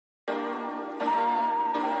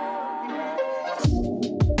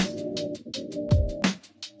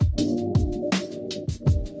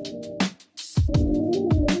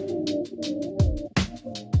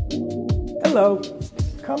Hello,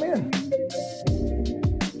 come in.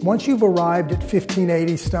 Once you've arrived at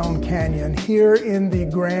 1580 Stone Canyon, here in the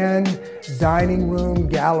grand dining room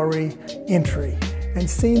gallery entry, and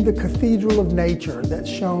seen the cathedral of nature that's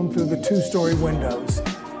shown through the two-story windows,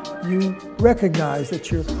 you recognize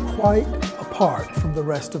that you're quite apart from the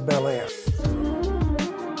rest of Bel Air.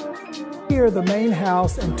 Here, the main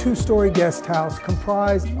house and two-story guest house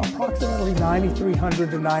comprise approximately 9,300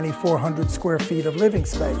 to 9,400 square feet of living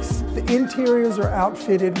space. The interiors are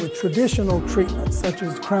outfitted with traditional treatments such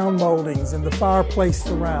as crown moldings and the fireplace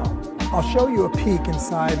surround. I'll show you a peek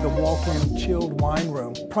inside the walk-in chilled wine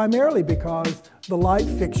room, primarily because the light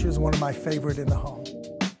fixture is one of my favorite in the home.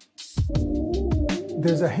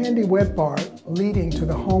 There's a handy wet bar leading to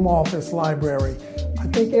the home office library. I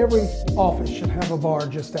think every office should have a bar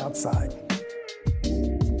just outside.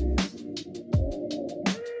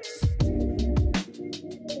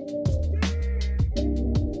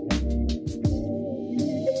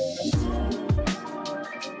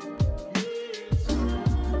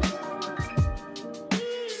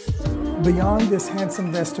 Beyond this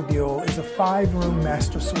handsome vestibule is a 5-room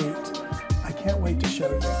master suite. I can't wait to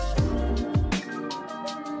show you.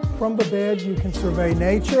 From the bed, you can survey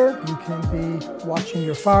nature, you can be watching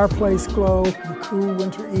your fireplace glow on cool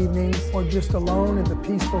winter evenings, or just alone in the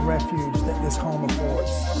peaceful refuge that this home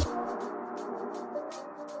affords.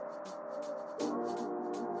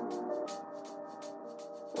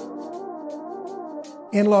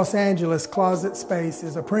 In Los Angeles, closet space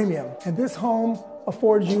is a premium, and this home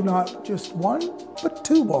affords you not just one, but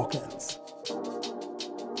 2 walk-ins.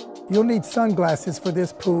 You'll need sunglasses for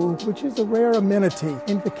this pool, which is a rare amenity.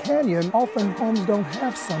 In the canyon, often homes don't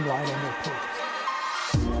have sunlight on their pools.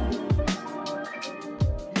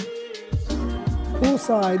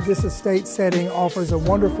 Poolside, this estate setting offers a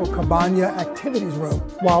wonderful cabana activities room,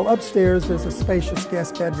 while upstairs there's a spacious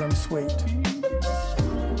guest bedroom suite.